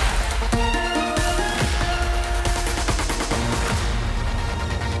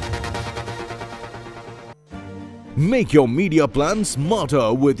 Make your media plan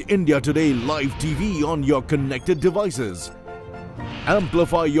smarter with India Today Live TV on your connected devices.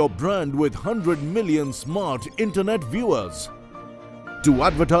 Amplify your brand with 100 million smart internet viewers. To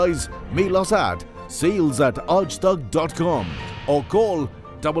advertise, mail us at sales@aajtak.com or call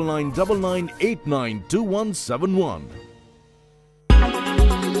 9999892171.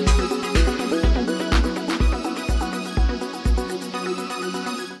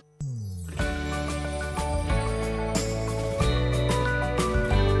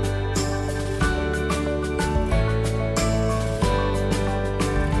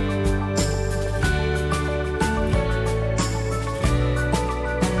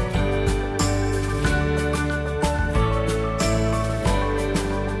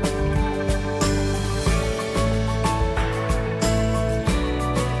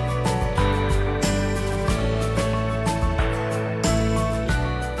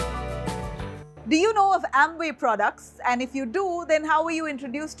 Do you know of Amway products? And if you do, then how were you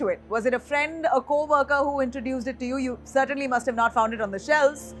introduced to it? Was it a friend, a co-worker who introduced it to you? You certainly must have not found it on the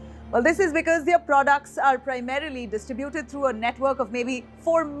shelves. Well, this is because their products are primarily distributed through a network of maybe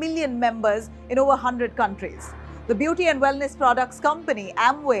 4 million members in over 100 countries. The beauty and wellness products company,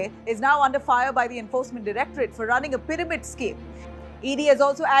 Amway, is now under fire by the Enforcement Directorate for running a pyramid scheme. ED has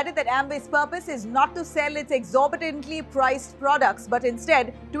also added that Amway's purpose is not to sell its exorbitantly priced products, but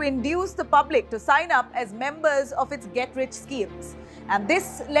instead to induce the public to sign up as members of its get-rich schemes. And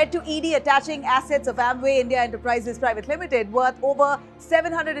this led to ED attaching assets of Amway India Enterprises Private Limited worth over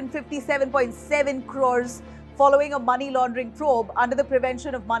 757.7 crores following a money laundering probe under the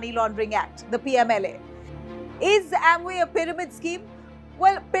Prevention of Money Laundering Act, the PMLA. Is Amway a pyramid scheme?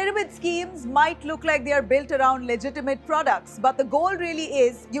 Well, pyramid schemes might look like they are built around legitimate products, but the goal really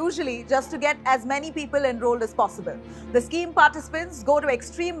is usually just to get as many people enrolled as possible. The scheme participants go to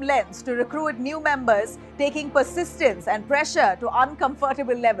extreme lengths to recruit new members, taking persistence and pressure to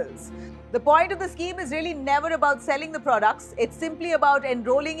uncomfortable levels. The point of the scheme is really never about selling the products. It's simply about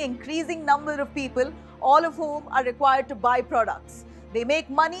enrolling an increasing number of people, all of whom are required to buy products. They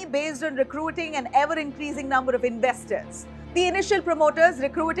make money based on recruiting an ever-increasing number of investors. The initial promoters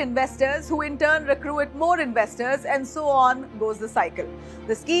recruit investors who in turn recruit more investors, and so on goes the cycle.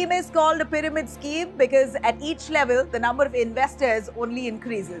 The scheme is called a pyramid scheme because at each level, the number of investors only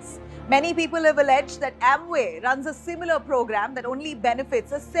increases. Many people have alleged that Amway runs a similar program that only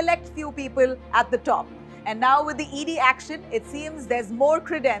benefits a select few people at the top. And now with the ED action, it seems there's more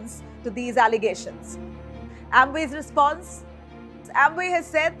credence to these allegations. Amway's response? Amway has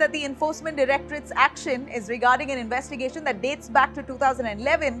said that the Enforcement Directorate's action is regarding an investigation that dates back to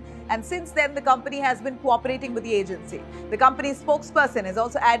 2011, and since then the company has been cooperating with the agency. The company's spokesperson has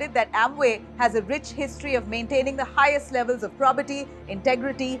also added that Amway has a rich history of maintaining the highest levels of probity,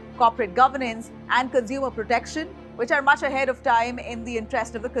 integrity, corporate governance and consumer protection, which are much ahead of time in the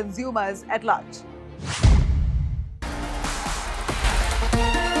interest of the consumers at large.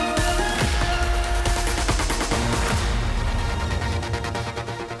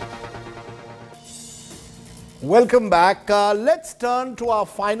 Welcome back. Let's turn to our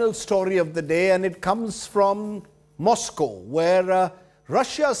final story of the day, and it comes from Moscow, where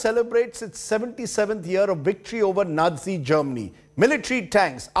Russia celebrates its 77th year of victory over Nazi Germany. Military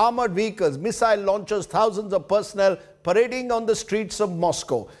tanks, armored vehicles, missile launchers, thousands of personnel parading on the streets of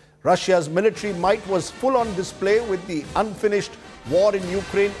Moscow. Russia's military might was full on display, with the unfinished war in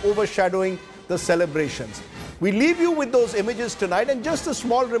Ukraine overshadowing the celebrations. We leave you with those images tonight, and just a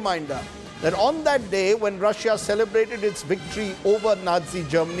small reminder that on that day when Russia celebrated its victory over Nazi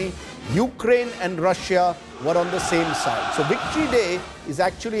Germany, Ukraine and Russia were on the same side. So Victory Day is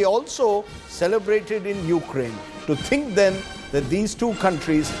actually also celebrated in Ukraine. To think then that these two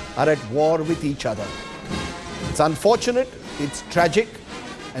countries are at war with each other. It's unfortunate, it's tragic,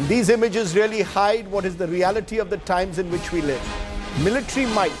 and these images really hide what is the reality of the times in which we live. Military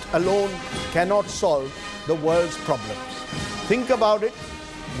might alone cannot solve the world's problems. Think about it.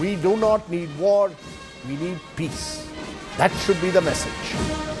 We do not need war, we need peace. That should be the message.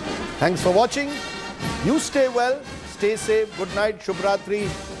 Thanks for watching. You stay well, stay safe. Good night, Shubhratri,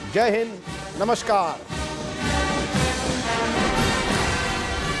 Jai Hind, Namaskar.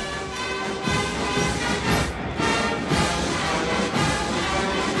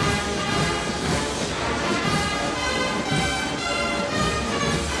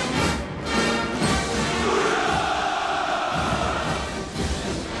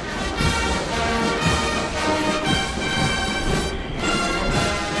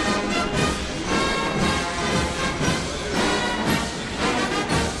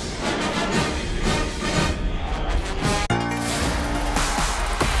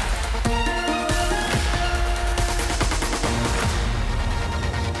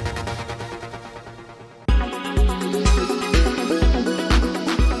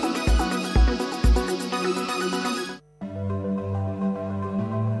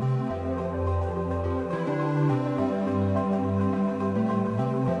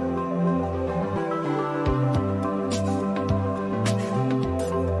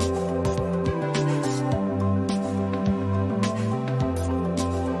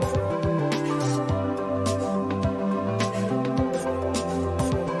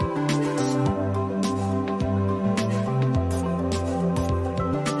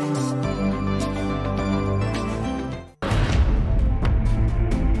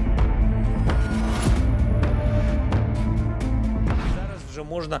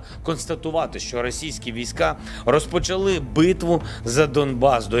 Можна констатувати, що російські війська розпочали битву за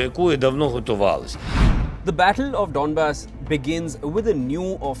Донбас, до якої давно готувалися. The Battle of Donbass begins with a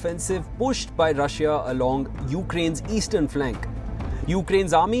new offensive pushed by Russia along Ukraine's eastern flank.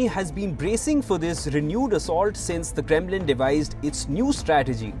 Ukraine's army has been bracing for this renewed assault since the Kremlin devised its new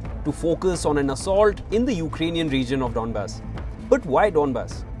strategy to focus on an assault in the Ukrainian region of Donbass. But why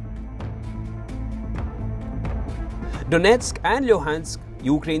Donbass? Donetsk and Luhansk,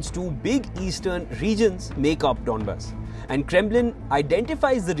 Ukraine's two big eastern regions, make up Donbass, and Kremlin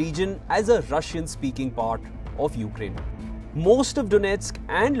identifies the region as a Russian-speaking part of Ukraine. Most of Donetsk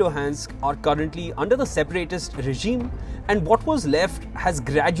and Luhansk are currently under the separatist regime, and what was left has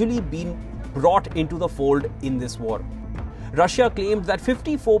gradually been brought into the fold in this war. Russia claimed that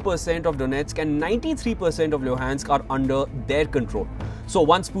 54% of Donetsk and 93% of Luhansk are under their control. So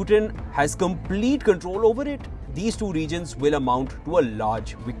once Putin has complete control over it, these two regions will amount to a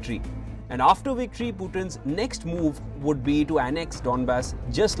large victory. And after victory, Putin's next move would be to annex Donbass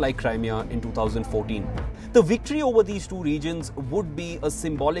just like Crimea in 2014. The victory over these two regions would be a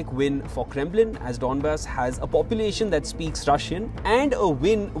symbolic win for Kremlin, as Donbass has a population that speaks Russian, and a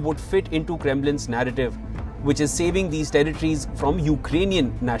win would fit into Kremlin's narrative, which is saving these territories from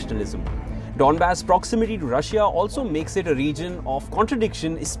Ukrainian nationalism. Donbass' proximity to Russia also makes it a region of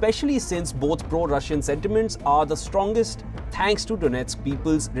contradiction, especially since both pro-Russian sentiments are the strongest thanks to Donetsk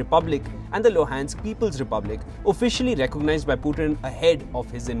People's Republic and the Luhansk People's Republic, officially recognized by Putin ahead of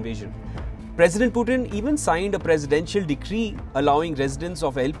his invasion. President Putin even signed a presidential decree allowing residents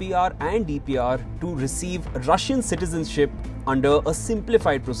of LPR and DPR to receive Russian citizenship under a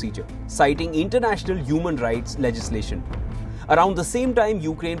simplified procedure, citing international human rights legislation. Around the same time,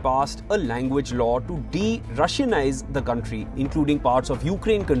 Ukraine passed a language law to de-Russianize the country, including parts of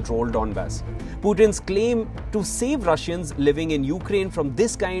Ukraine-controlled Donbass. Putin's claim to save Russians living in Ukraine from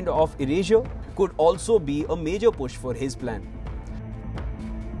this kind of erasure could also be a major push for his plan.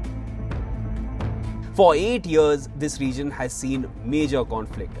 For 8 years, this region has seen major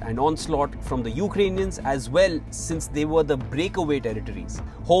conflict and onslaught from the Ukrainians as well, since they were the breakaway territories,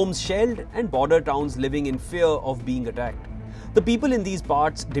 homes shelled and border towns living in fear of being attacked. The people in these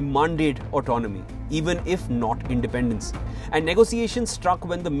parts demanded autonomy, even if not independence. And negotiations struck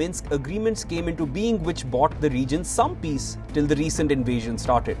when the Minsk agreements came into being, which bought the region some peace till the recent invasion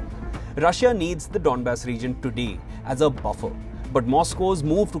started. Russia needs the Donbass region today as a buffer. But Moscow's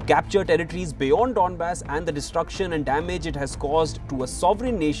move to capture territories beyond Donbass and the destruction and damage it has caused to a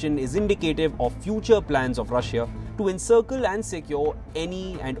sovereign nation is indicative of future plans of Russia to encircle and secure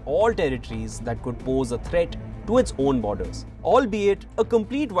any and all territories that could pose a threat to its own borders, albeit a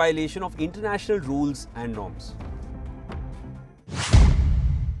complete violation of international rules and norms.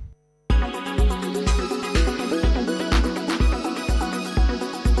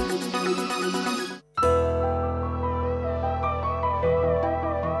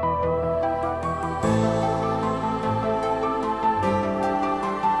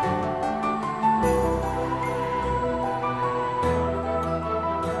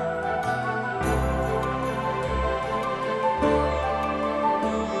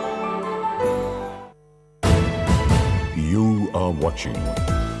 You are watching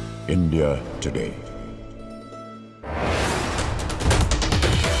India Today.